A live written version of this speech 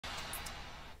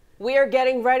We are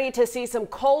getting ready to see some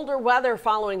colder weather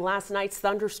following last night's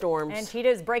thunderstorms. And Cheetah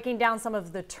is breaking down some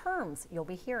of the terms you'll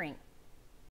be hearing.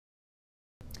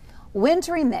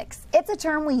 Wintry mix. It's a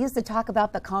term we use to talk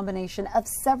about the combination of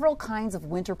several kinds of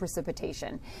winter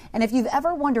precipitation. And if you've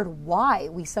ever wondered why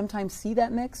we sometimes see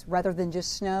that mix rather than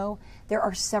just snow, there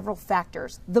are several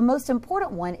factors. The most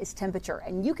important one is temperature,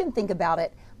 and you can think about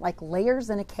it like layers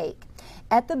in a cake.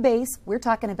 At the base, we're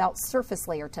talking about surface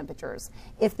layer temperatures.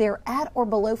 If they're at or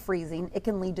below freezing, it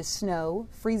can lead to snow,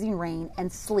 freezing rain, and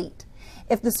sleet.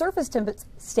 If the surface temps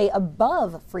stay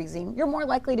above freezing, you're more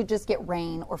likely to just get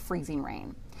rain or freezing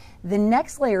rain. The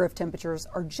next layer of temperatures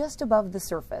are just above the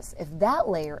surface. If that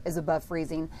layer is above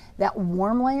freezing, that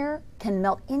warm layer can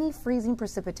melt any freezing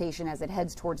precipitation as it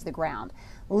heads towards the ground,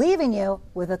 leaving you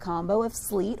with a combo of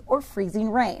sleet or freezing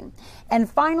rain. And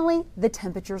finally, the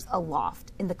temperatures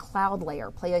aloft in the cloud layer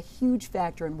play a huge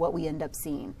factor in what we end up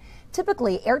seeing.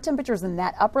 Typically, air temperatures in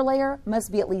that upper layer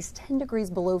must be at least 10 degrees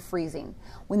below freezing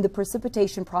when the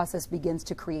precipitation process begins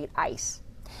to create ice.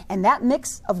 And that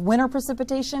mix of winter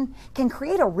precipitation can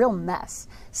create a real mess.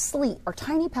 Sleet are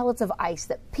tiny pellets of ice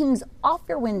that pings off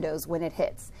your windows when it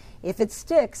hits. If it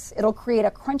sticks, it'll create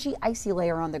a crunchy, icy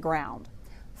layer on the ground.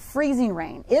 Freezing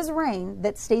rain is rain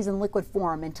that stays in liquid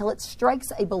form until it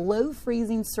strikes a below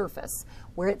freezing surface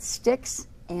where it sticks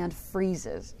and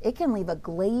freezes. It can leave a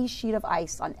glazed sheet of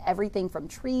ice on everything from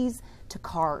trees to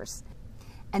cars.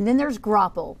 And then there's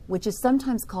GRAUPEL, which is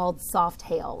sometimes called soft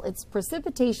hail. It's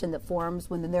precipitation that forms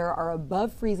when there are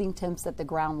above freezing temps at the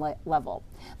ground level.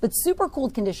 But super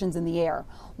cold conditions in the air.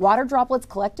 Water droplets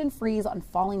collect and freeze on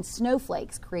falling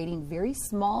snowflakes, creating very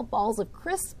small balls of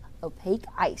crisp, opaque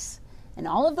ice. And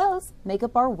all of those make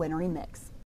up our wintry mix.